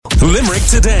Limerick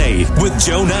Today with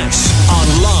Joe Nash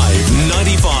on Live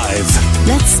 95.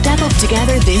 Let's step up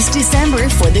together this December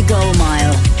for the Goal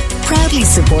Mile. Proudly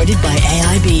supported by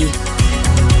AIB.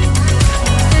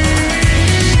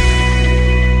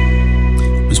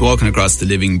 I was walking across the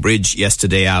Living Bridge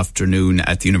yesterday afternoon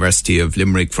at the University of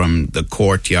Limerick from the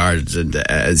courtyard, and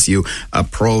as you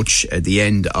approach the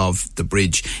end of the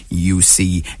bridge you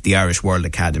see the Irish World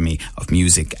Academy of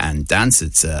Music and Dance.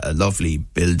 It's a lovely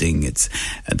building. It's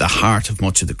at the heart of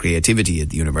much of the creativity at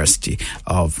the University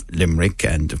of Limerick,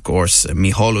 and of course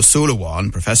Micheál Ó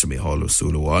Súilleabháin, Professor Micheál Ó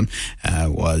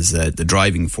Súilleabháin was the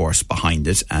driving force behind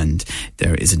it, and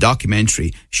there is a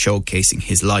documentary showcasing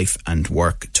his life and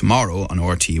work tomorrow on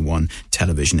RT1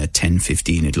 television at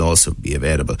 10:15. It'll also be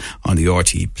available on the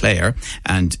RT player.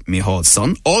 And Micheál's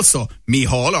son, also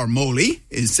Micheál or Molly,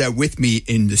 is with me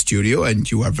in the studio, and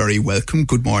you are very welcome.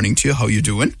 Good morning to you. How are you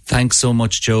doing? Thanks so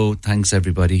much, Joe. Thanks,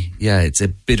 everybody. Yeah, it's a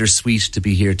bittersweet to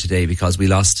be here today because we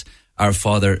lost our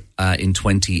father in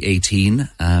 2018,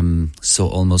 so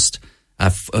almost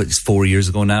 4 years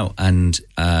ago now, and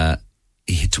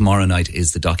tomorrow night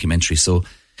is the documentary. So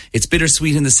it's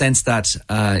bittersweet in the sense that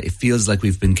it feels like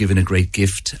we've been given a great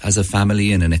gift as a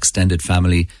family and an extended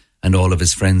family and all of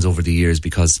his friends over the years,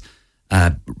 because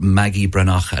Maggie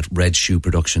Branagh at Red Shoe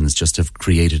Productions just have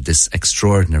created this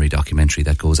extraordinary documentary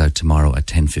that goes out tomorrow at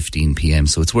 10:15 p.m.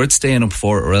 So it's worth staying up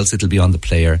for, or else it'll be on the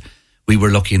player. We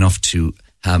were lucky enough to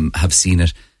have seen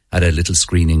it at a little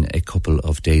screening a couple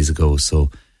of days ago.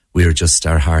 So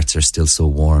our hearts are still so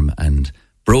warm and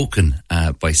broken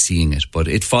by seeing it. But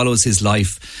it follows his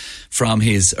life from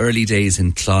his early days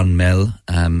in Clonmel,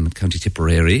 County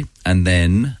Tipperary, and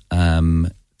then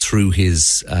through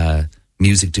his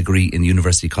music degree in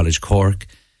University College Cork.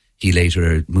 He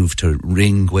later moved to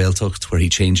Ring Gaeltacht, where he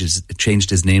changed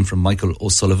his name from Michael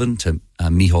O'Sullivan to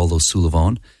Micheál Ó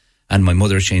Súilleabháin. And my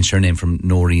mother changed her name from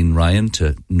Noreen Ryan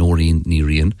to Noreen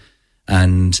Nírian.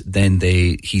 And then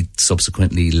he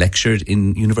subsequently lectured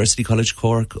in University College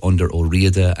Cork under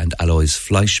O'Riada and Alois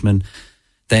Fleischmann.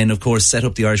 Then, of course, set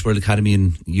up the Irish World Academy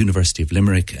in University of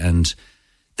Limerick. And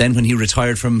then when he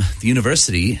retired from the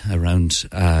university around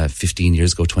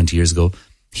 20 years ago,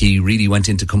 he really went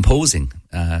into composing.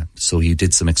 So he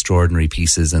did some extraordinary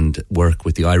pieces and work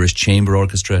with the Irish Chamber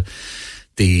Orchestra,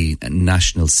 the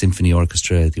National Symphony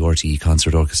Orchestra, the RTE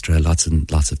Concert Orchestra, lots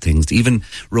of things. He even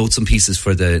wrote some pieces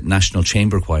for the National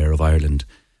Chamber Choir of Ireland.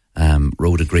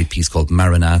 Wrote a great piece called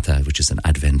Maranatha, which is an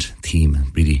Advent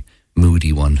theme, really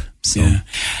moody one. So, yeah.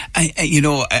 And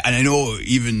I know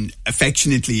even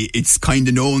affectionately, it's kind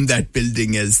of known, that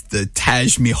building, as the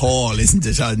Taj Mahal, isn't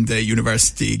it, on the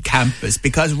university campus?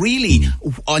 Because really,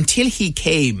 until he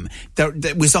came, there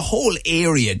was a whole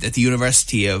area that the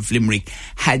University of Limerick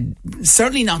had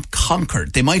certainly not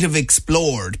conquered. They might have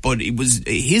explored, but it was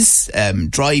his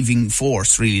driving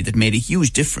force really that made a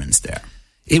huge difference there.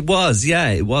 It was.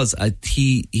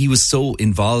 He was so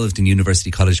involved in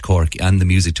University College Cork and the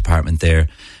music department there,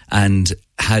 and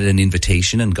had an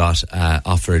invitation and got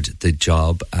offered the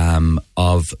job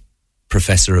of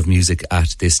Professor of Music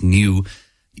at this new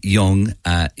young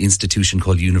institution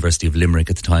called University of Limerick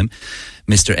at the time.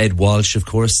 Mr. Ed Walsh, of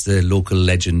course, the local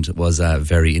legend, was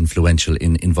very influential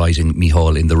in inviting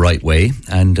Micheál in the right way,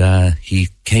 and he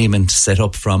came and set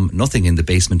up from nothing in the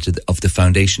basement of the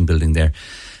foundation building there.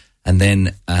 And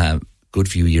then, good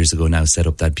few years ago now, set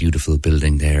up that beautiful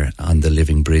building there on the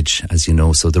Living Bridge, as you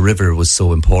know. So the river was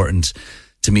so important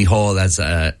to Micheál as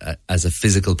a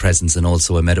physical presence, and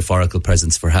also a metaphorical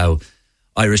presence for how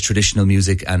Irish traditional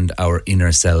music and our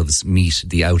inner selves meet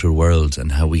the outer world,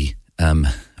 and how we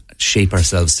shape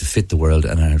ourselves to fit the world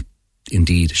and are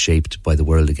indeed shaped by the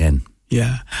world again.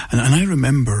 Yeah, and I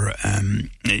remember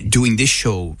doing this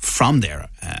show from there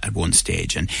at one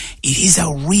stage, and it is a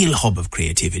real hub of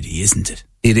creativity, isn't it?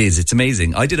 It is. It's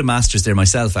amazing. I did a master's there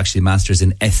myself, actually, a master's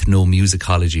in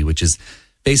ethnomusicology, which is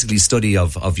basically study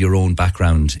of your own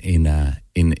background in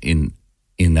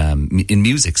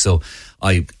music. So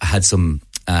I had some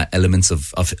elements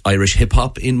of Irish hip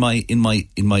hop in my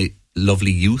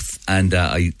lovely youth, and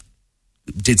I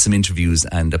did some interviews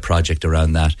and a project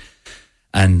around that.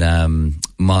 And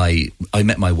I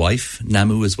met my wife,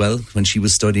 Namu, as well, when she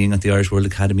was studying at the Irish World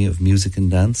Academy of Music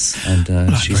and Dance.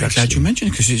 And she's very glad you mentioned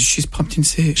it, because she's popped in to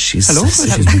say hello.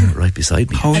 She's right beside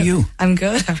me. How are you? I'm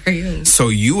good. How are you? So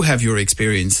you have your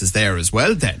experiences there as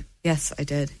well, then? Yes, I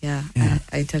did. Yeah.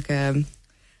 I took a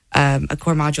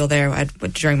core module there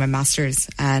during my master's,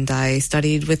 and I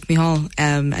studied with Micheál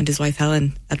and his wife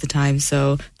Helen at the time.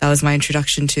 So that was my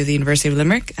introduction to the University of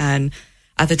Limerick. And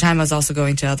at the time, I was also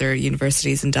going to other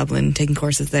universities in Dublin, taking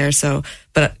courses there. So,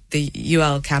 but the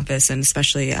UL campus, and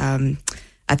especially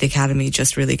at the Academy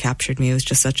just really captured me. It was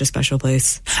just such a special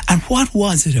place. And what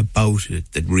was it about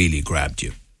it that really grabbed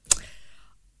you?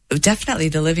 Definitely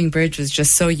the Living Bridge was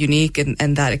just so unique,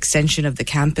 and that extension of the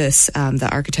campus, the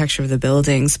architecture of the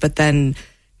buildings, but then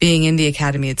being in the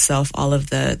Academy itself, all of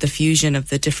the fusion of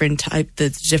the different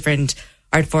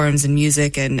art forms and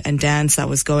music and dance that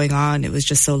was going on, it was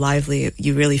just so lively.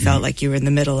 You really felt like you were in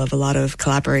the middle of a lot of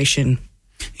collaboration.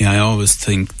 Yeah, I always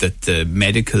think that the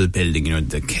medical building,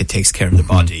 takes care of the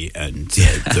body, and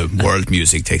the world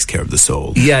music takes care of the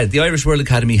soul. Yeah, the Irish World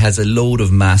Academy has a load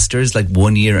of masters, like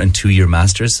 1 year and 2 year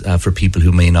masters, for people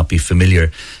who may not be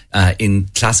familiar, in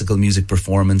classical music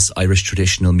performance, Irish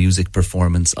traditional music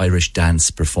performance, Irish dance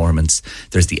performance.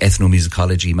 There's the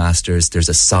ethnomusicology masters. There's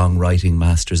a songwriting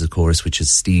masters, of course, which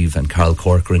is Steve and Carl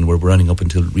Corcoran were running up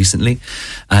until recently.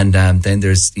 And then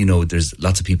there's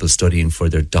lots of people studying for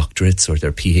their doctorates or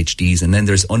their PhDs. And then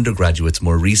there's undergraduates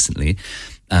more recently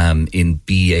in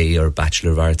BA or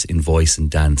Bachelor of Arts in Voice and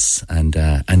Dance. And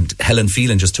Helen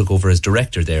Phelan just took over as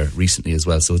director there recently as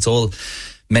well. So it's all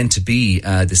meant to be.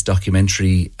 This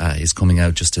documentary is coming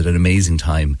out just at an amazing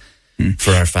time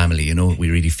for our family. We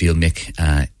really feel Mick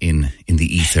in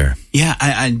the ether. Yeah,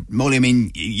 and Molly, I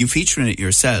mean, you feature in it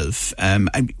yourself.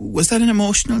 Was that an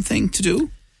emotional thing to do?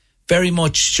 Very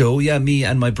much so. Yeah, me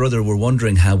and my brother were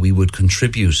wondering how we would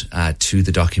contribute to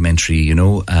the documentary,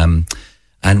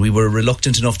 and we were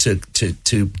reluctant enough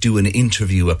to do an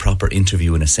interview, a proper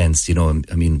interview in a sense.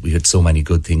 I mean, we had so many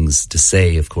good things to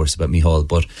say, of course, about Micheál,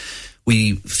 but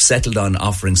we settled on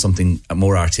offering something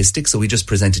more artistic, so we just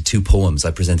presented 2 poems.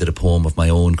 I presented a poem of my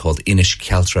own called Inish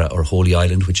Cealtra, or Holy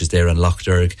Island, which is there in Lough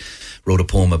Derg. Wrote a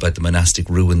poem about the monastic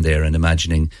ruin there and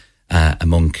imagining a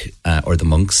monk or the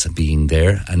monks being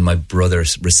there. And my brother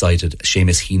recited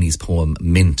Seamus Heaney's poem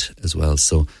Mint as well.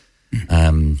 So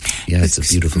it's a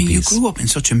beautiful piece. You grew up in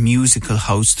such a musical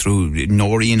house through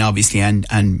Noreen, obviously, and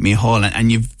Micheál,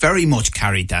 and you've very much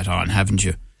carried that on, haven't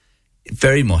you?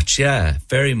 Very much, yeah.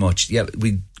 Very much. Yeah,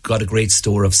 we got a great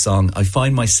store of song. I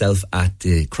find myself at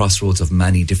the crossroads of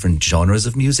many different genres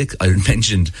of music. I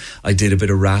mentioned I did a bit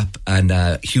of rap and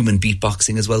human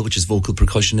beatboxing as well, which is vocal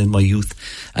percussion in my youth,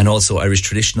 and also Irish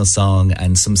traditional song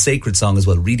and some sacred song as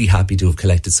well. Really happy to have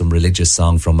collected some religious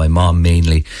song from my mom,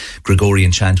 mainly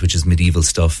Gregorian chant, which is medieval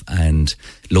stuff, and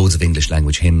loads of English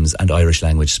language hymns and Irish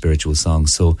language spiritual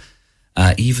songs. So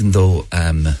even though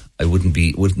I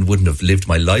wouldn't have lived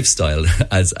my lifestyle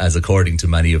as according to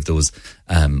many of those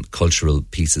cultural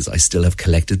pieces, I still have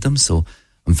collected them. So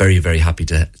I'm very, very happy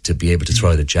to be able to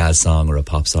throw out a jazz song or a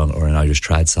pop song or an Irish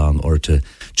trad song, or to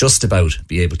just about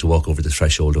be able to walk over the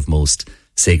threshold of most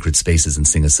sacred spaces and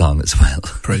sing a song as well.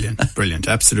 Brilliant,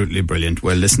 absolutely brilliant.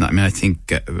 Well, listen, I mean, I think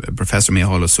Professor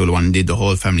Micheál O'Sullivan, indeed the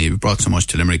whole family, have brought so much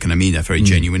to Limerick, and I mean that very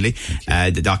genuinely.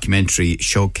 The documentary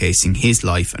showcasing his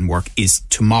life and work is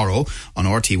tomorrow on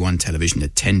RT1 television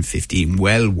at 10:15.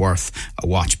 Well worth a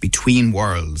watch. Between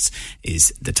Worlds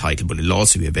is the title, but it'll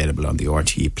also be available on the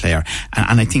RTE player.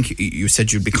 And I think you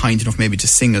said you'd be kind enough maybe to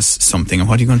sing us something. And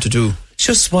what are you going to do?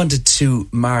 Just wanted to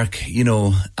mark,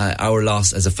 our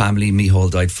loss as a family. Micheál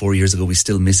died 4 years ago. We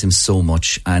still miss him so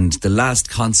much. And the last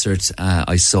concert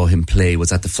I saw him play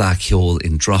was at the Flackhole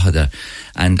in Drogheda.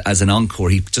 And as an encore,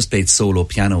 he just played solo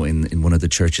piano in one of the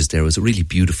churches there. It was a really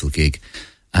beautiful gig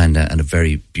and a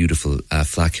very beautiful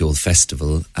Flackhole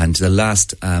festival. And the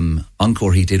last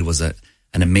encore he did was an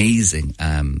amazing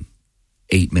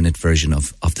 8-minute version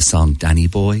of the song Danny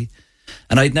Boy.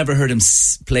 And I'd never heard him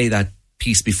play that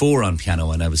piece before on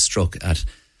piano, and I was struck at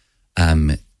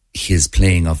his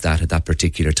playing of that at that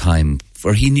particular time,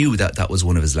 for he knew that was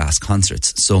one of his last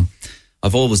concerts. So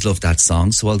I've always loved that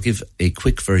song, so I'll give a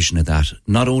quick version of that,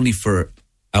 not only for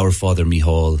our father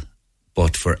Micheál,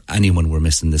 but for anyone we're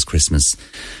missing this Christmas,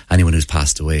 anyone who's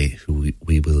passed away, who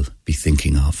we will be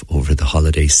thinking of over the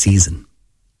holiday season.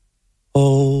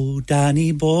 Oh,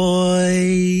 Danny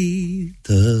boy,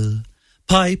 the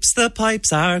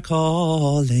pipes are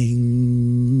calling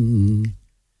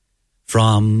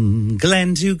from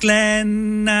glen to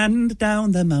glen and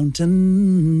down the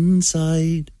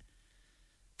mountainside.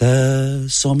 The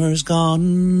summer's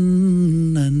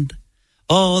gone and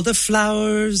all the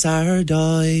flowers are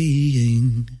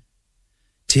dying.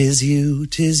 'Tis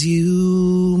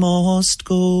you must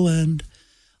go and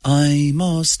I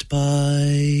must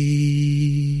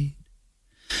bide.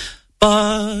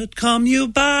 But come you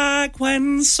back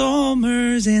when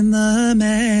summer's in the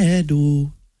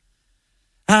meadow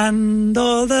and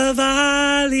all the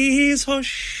valleys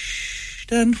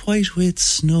hushed and white with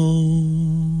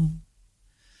snow.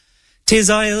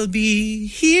 'Tis I'll be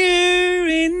here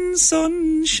in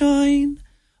sunshine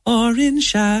or in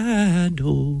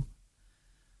shadow,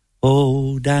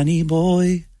 Oh, Danny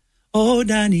boy, I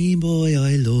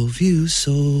love you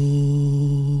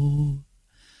so.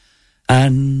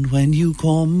 And when you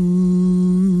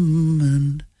come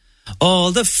and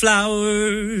all the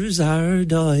flowers are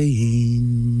dying,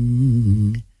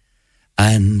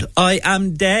 and I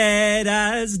am dead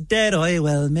as dead I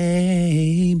well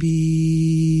may be,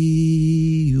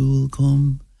 you'll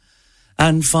come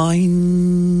and find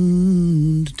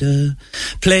the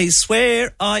place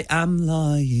where I am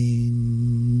lying,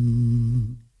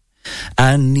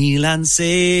 and kneel and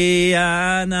say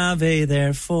an Ave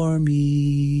there for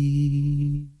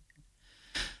me.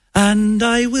 And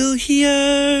I will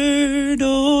hear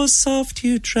those soft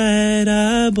you tread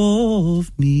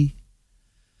above me,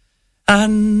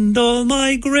 and all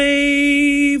my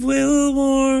grave will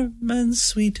warm and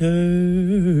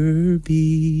sweeter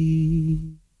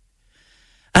be.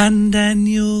 And then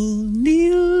you'll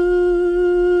kneel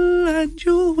and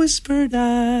you'll whisper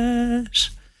that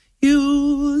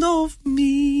you love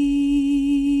me.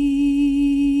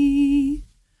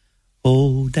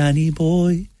 Oh, Danny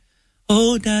boy,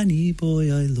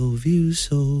 I love you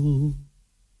so.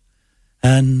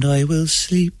 And I will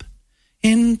sleep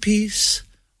in peace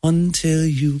until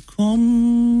you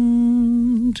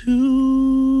come to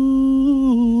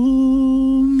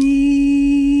me.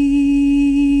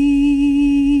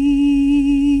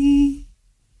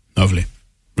 Lovely.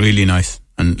 Really nice.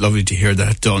 And lovely to hear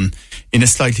that done in a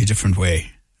slightly different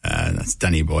way. That's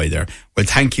Danny Boy there. Well,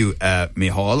 thank you,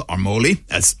 Micheál, or Molly,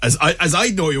 as I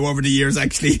know you over the years,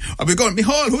 actually. I've been going,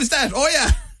 Micheál, who's that? Oh,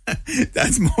 yeah.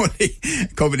 That's Molly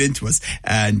coming into us.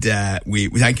 And we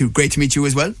thank you. Great to meet you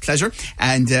as well. Pleasure.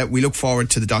 And we look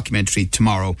forward to the documentary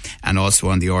tomorrow and also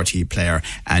on the RTE player.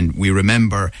 And we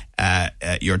remember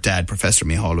your dad, Professor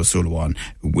Micheál O'Sullivan,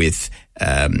 with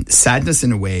sadness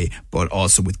in a way, but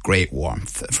also with great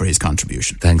warmth for his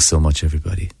contribution. Thanks so much,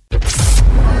 everybody.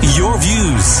 Your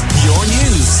views, your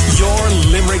news, your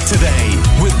Limerick Today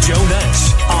with Joe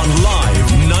Nash